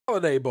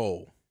Holiday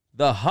Bowl.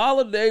 The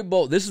Holiday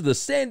Bowl. This is the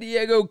San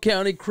Diego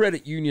County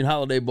Credit Union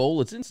Holiday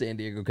Bowl. It's in San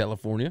Diego,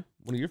 California.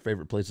 One of your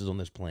favorite places on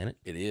this planet.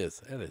 It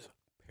is. That is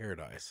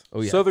paradise. Oh,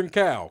 yeah. Southern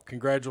Cal,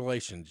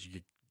 congratulations.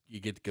 You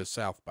get to go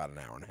south about an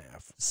hour and a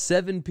half.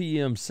 7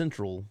 p.m.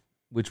 Central,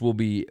 which will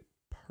be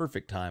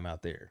perfect time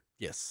out there.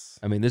 Yes.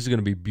 I mean, this is going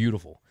to be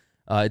beautiful.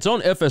 It's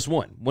on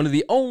FS1, one of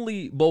the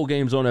only bowl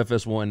games on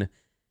FS1.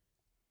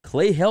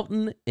 Clay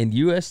Helton and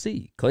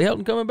USC. Clay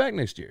Helton coming back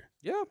next year.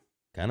 Yeah.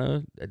 Kind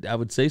of, I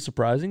would say,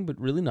 surprising, but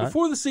really not.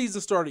 Before the season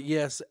started,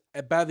 yes.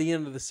 By the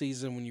end of the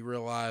season, when you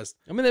realized,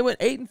 I mean, they went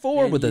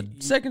 8-4 with a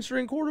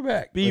second-string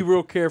quarterback. Be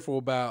real careful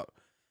about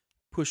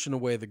pushing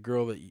away the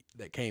girl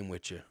that came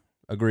with you.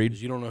 Agreed.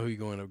 Because you don't know who you're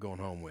going to end up going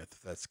home with,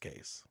 if that's the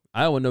case.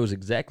 Iowa knows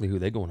exactly who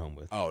they're going home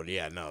with. Oh,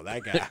 yeah, no,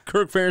 that guy.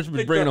 Kirk Ferentz has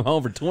been bringing them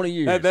home for 20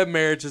 years. That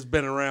marriage has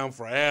been around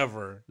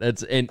forever.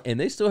 And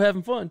they still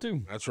having fun,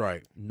 too. That's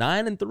right.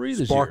 9-3 this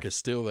year. Spark is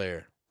still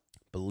there.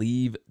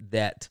 Believe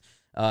that.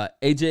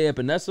 AJ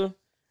Epinesa,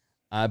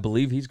 I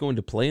believe he's going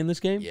to play in this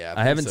game. Yeah,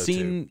 I haven't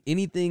seen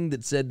anything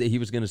that said that he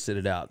was going to sit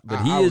it out. But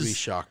I would be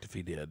shocked if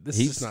he did. This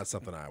is not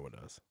something Iowa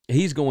does.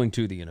 He's going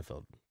to the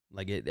NFL.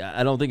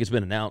 I don't think it's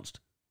been announced,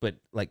 but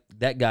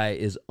that guy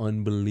is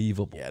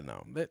unbelievable. Yeah,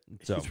 no,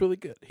 he's really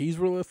good. He's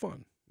really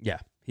fun. Yeah,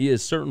 he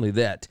is certainly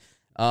that.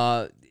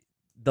 The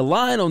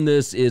line on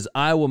this is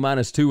Iowa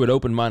 -2 at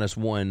open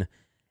 -1,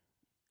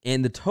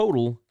 and the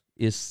total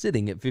is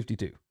sitting at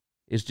 52.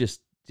 It's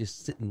just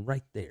sitting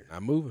right there.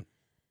 I'm moving.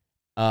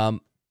 I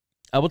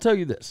will tell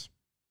you this.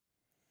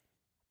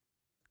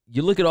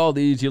 You look at all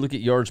these, you look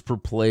at yards per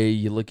play,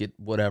 you look at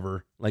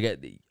whatever. At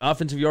the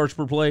offensive yards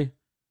per play,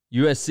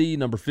 USC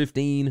number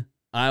 15,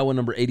 Iowa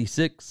number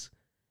 86.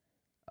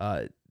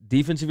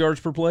 Defensive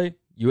yards per play,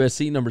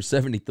 USC number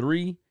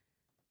 73,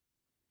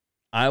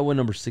 Iowa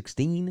number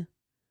 16.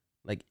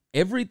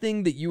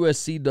 Everything that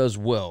USC does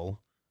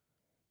well,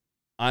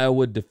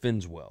 Iowa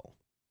defends well.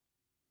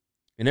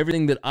 And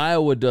everything that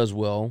Iowa does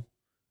well,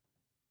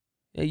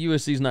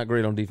 USC's not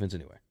great on defense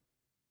anyway.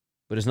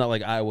 But it's not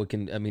like Iowa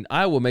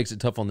Iowa makes it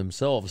tough on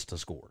themselves to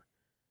score.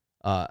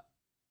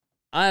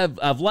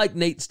 I've liked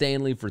Nate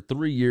Stanley for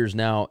 3 years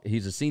now.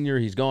 He's a senior.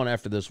 He's gone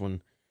after this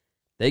one.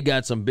 They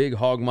got some big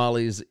hog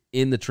mollies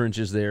in the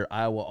trenches there.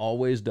 Iowa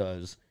always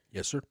does.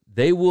 Yes, sir.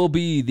 They will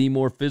be the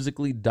more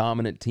physically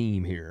dominant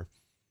team here.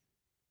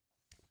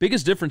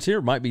 Biggest difference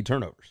here might be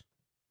turnovers.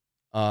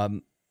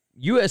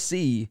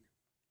 USC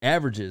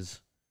averages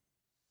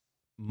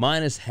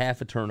minus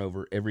half a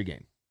turnover every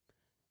game.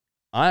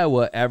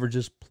 Iowa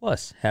averages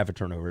plus half a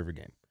turnover every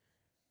game.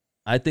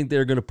 I think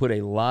they're going to put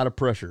a lot of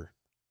pressure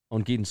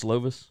on Keaton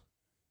Slovis,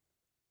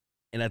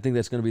 and I think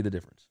that's going to be the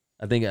difference.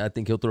 I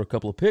think he'll throw a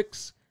couple of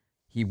picks.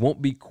 He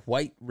won't be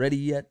quite ready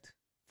yet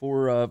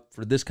for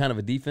this kind of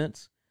a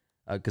defense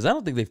because I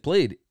don't think they've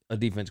played a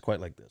defense quite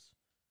like this.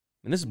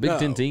 I mean, this is a Big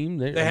Ten team.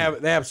 They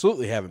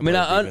absolutely haven't. I mean,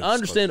 I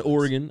understand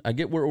Oregon. I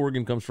get where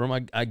Oregon comes from.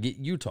 I get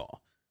Utah,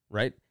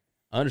 right?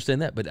 I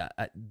understand that, but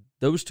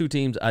those two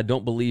teams I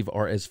don't believe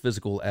are as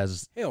physical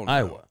as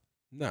Iowa.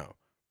 No,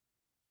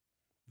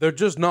 they're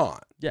just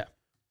not. Yeah,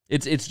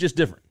 it's just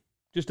different,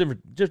 just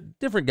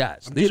different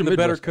guys. I'm getting the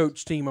better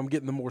coach team. I'm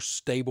getting the more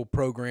stable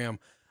program.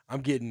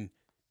 I'm getting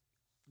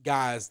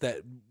guys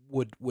that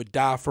would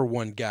die for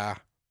one guy.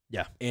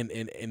 Yeah,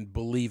 and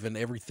believe in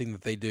everything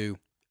that they do.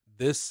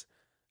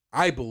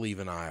 I believe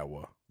in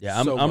Iowa. Yeah,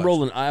 I'm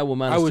rolling Iowa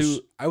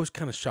 -2. I was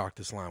kind of shocked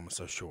this line was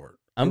so short.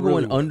 I'm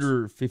going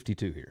under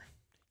 52 here.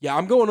 Yeah,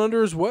 I'm going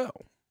under as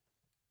well.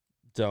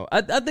 So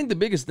I think the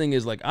biggest thing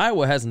is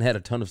Iowa hasn't had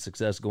a ton of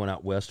success going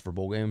out west for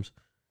bowl games.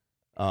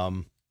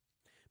 Man,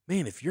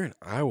 if you're in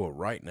Iowa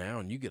right now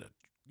and you get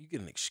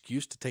an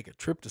excuse to take a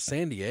trip to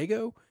San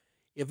Diego,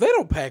 if they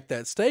don't pack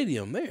that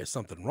stadium, there's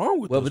something wrong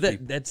with those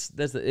people.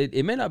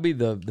 It may not be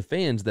the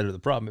fans that are the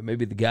problem. It may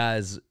be the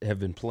guys have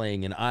been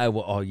playing in Iowa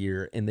all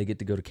year and they get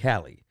to go to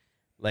Cali.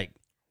 Why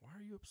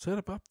are you upset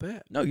about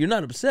that? No, you're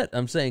not upset.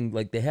 I'm saying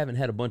they haven't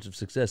had a bunch of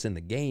success in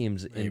the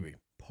games. Maybe. And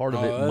part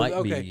of it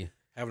might be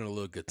having a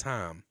little good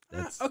time.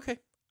 Okay,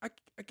 I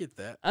get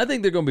that. I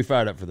think they're going to be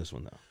fired up for this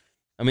one, though.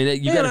 I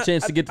mean, you got a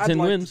chance to get to 10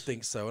 wins. I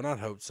think so, and I'd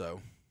hope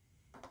so.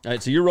 All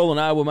right, so you're rolling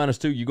Iowa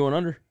 -2. You going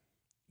under?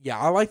 Yeah,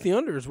 I like the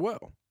under as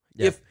well.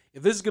 Yeah.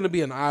 If this is going to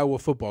be an Iowa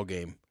football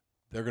game,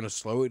 they're going to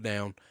slow it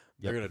down.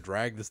 They're Yep. going to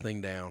drag this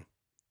thing down,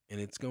 and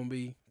it's going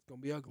to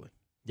be ugly.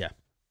 Yeah,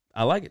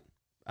 I like it.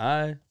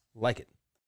 I like it.